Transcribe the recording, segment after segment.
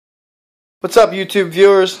What's up, YouTube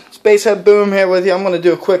viewers? Spacehead Boom here with you. I'm going to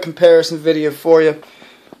do a quick comparison video for you.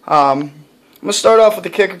 I'm going to start off with the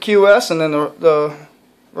Kicker QS, and then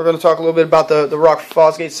we're going to talk a little bit about the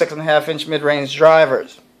Rockford 6.5-inch mid-range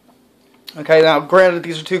drivers. Okay, now granted,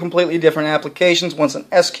 these are two completely different applications. One's an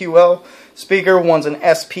SQL speaker, one's an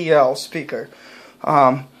SPL speaker.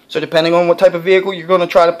 So depending on what type of vehicle you're going to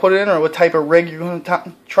try to put in, or what type of rig you're going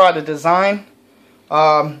to try to design,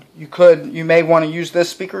 you may want to use this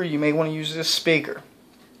speaker, you may want to use this speaker.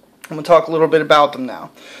 I'm going to talk a little bit about them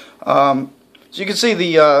now. So you can see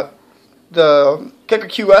the Kicker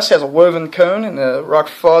QS has a woven cone, and the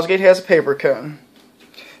Rockford has a paper cone.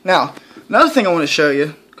 Now, another thing I want to show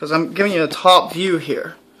you, because I'm giving you a top view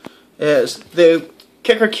here, is the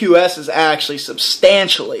Kicker QS is actually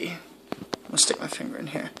substantially, I'm going to stick my finger in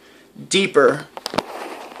here, deeper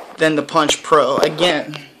than the Punch Pro.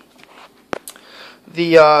 Again,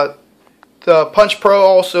 the Punch Pro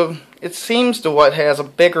also, it seems to has a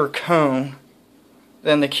bigger cone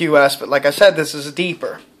than the QS, but like I said, this is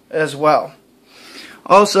deeper as well.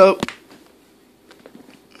 Also,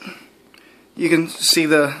 you can see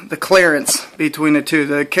the clearance between the two.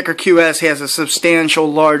 The Kicker QS has a substantial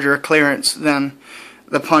larger clearance than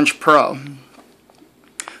the Punch Pro.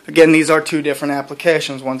 Again, these are two different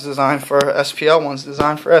applications. One's designed for SPL, one's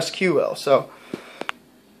designed for SQL. So,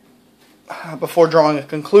 before drawing a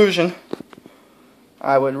conclusion,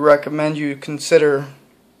 I would recommend you consider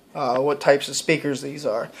what types of speakers these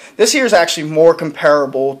are. This here is actually more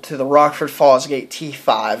comparable to the Rockford Fosgate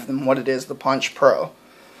T5 than what it is the Punch Pro.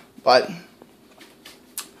 But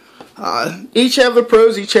each have the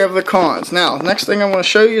pros, each have the cons. Now, next thing I want to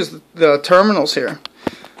show you is the terminals here.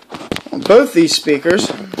 On both these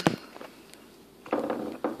speakers,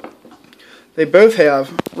 they both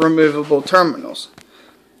have removable terminals.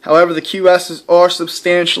 However, the QSs are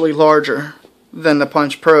substantially larger than the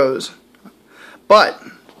Punch Pros. But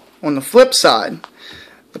on the flip side,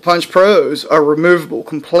 the Punch Pros are removable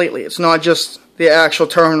completely. It's not just the actual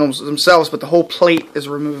terminals themselves, but the whole plate is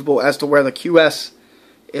removable, as to where the QS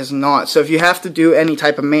is not. So if you have to do any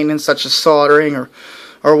type of maintenance, such as soldering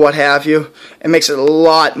or what have you, it makes it a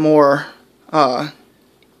lot more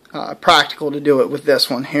practical to do it with this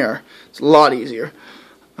one here. It's a lot easier.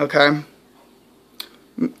 Okay.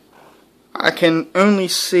 I can only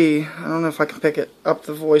see, I don't know if I can pick it up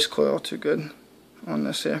the voice coil too good on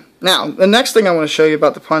this here. Now, the next thing I want to show you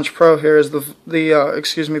about the Punch Pro here is the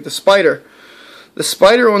spider. The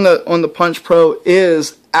spider on the Punch Pro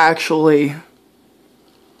is actually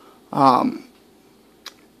a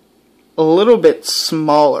little bit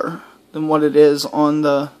smaller than what it is on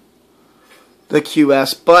the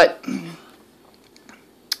QS, but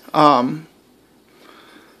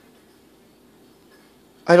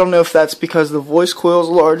I don't know if that's because the voice coil is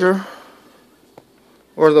larger,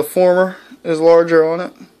 or the former is larger on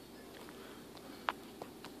it,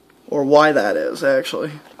 or why that is.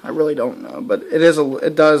 Actually, I really don't know. But it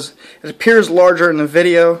appears larger in the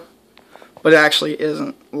video, but it actually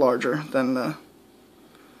isn't larger than the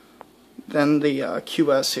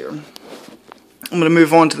QS here. I'm going to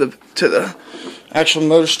move on to the actual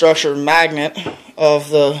motor structure magnet of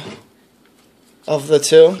the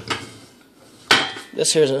two.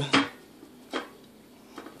 This here's a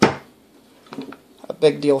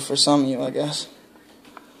big deal for some of you, I guess.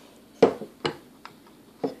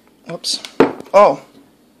 Oops. Oh,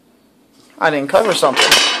 I didn't cover something.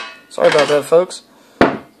 Sorry about that, folks.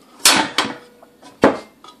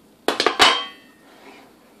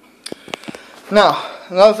 Now,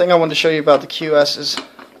 another thing I wanted to show you about the QS is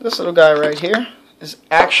this little guy right here is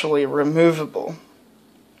actually removable.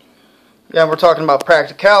 Yeah, we're talking about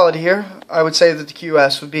practicality here. I would say that the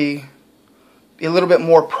QS would be a little bit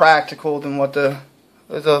more practical than what the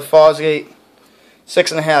Fosgate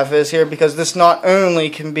 6.5 is here, because this not only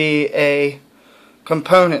can be a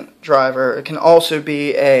component driver, it can also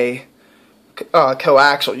be a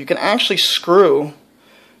coaxial. You can actually screw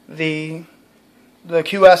the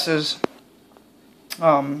QS's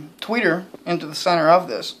tweeter into the center of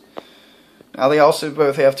this. Now, they also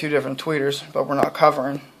both have two different tweeters, but we're not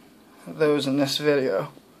covering those in this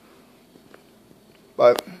video.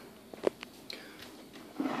 But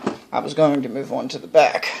I was going to move on to the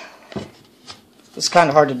back. It's kind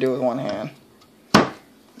of hard to do with one hand.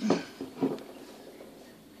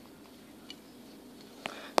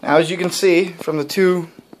 Now, as you can see from the two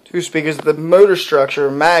speakers, the motor structure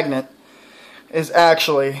magnet is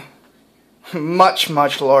actually much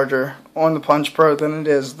larger on the Punch Pro than it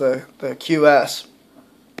is the QS.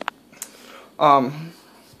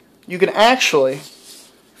 You can actually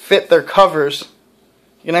fit their covers.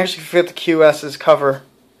 You can actually fit the QS's cover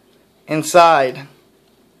inside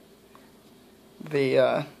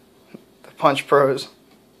the Punch Pros.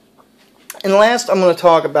 And last, I'm going to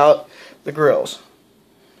talk about the grills.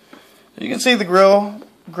 You can see the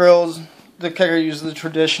grills. The kicker uses the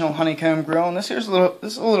traditional honeycomb grill, and this is a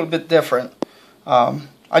little bit different.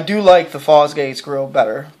 I do like the Fosgate's grill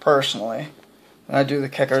better personally than I do the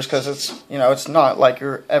kickers, because it's not like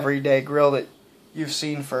your everyday grill that you've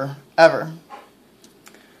seen forever.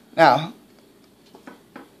 Now,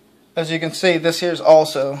 as you can see, this here is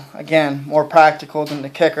also, again, more practical than the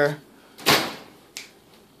kicker.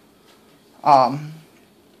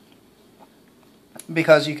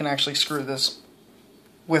 Because you can actually screw this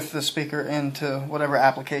with the speaker into whatever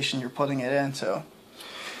application you're putting it into.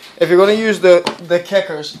 If you're going to use the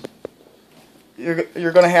kickers, you're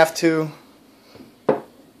going to have to,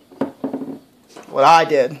 what I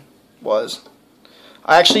did was,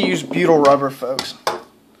 I actually used butyl rubber, folks.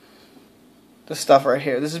 This stuff right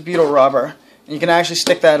here. This is butyl rubber. And you can actually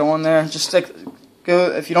stick that on there. Just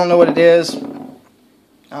go, if you don't know what it is,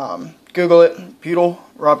 Google it, butyl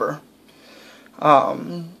rubber.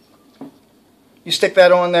 You stick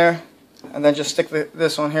that on there, and then just stick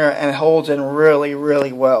this on here, and it holds in really,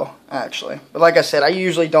 really well, actually. But like I said, I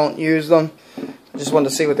usually don't use them. I just wanted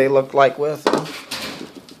to see what they look like with,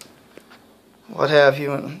 what have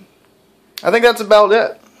you. And I think that's about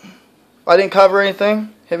it. If I didn't cover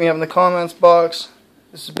anything, hit me up in the comments box.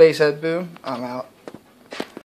 This is Basshead Boom. I'm out.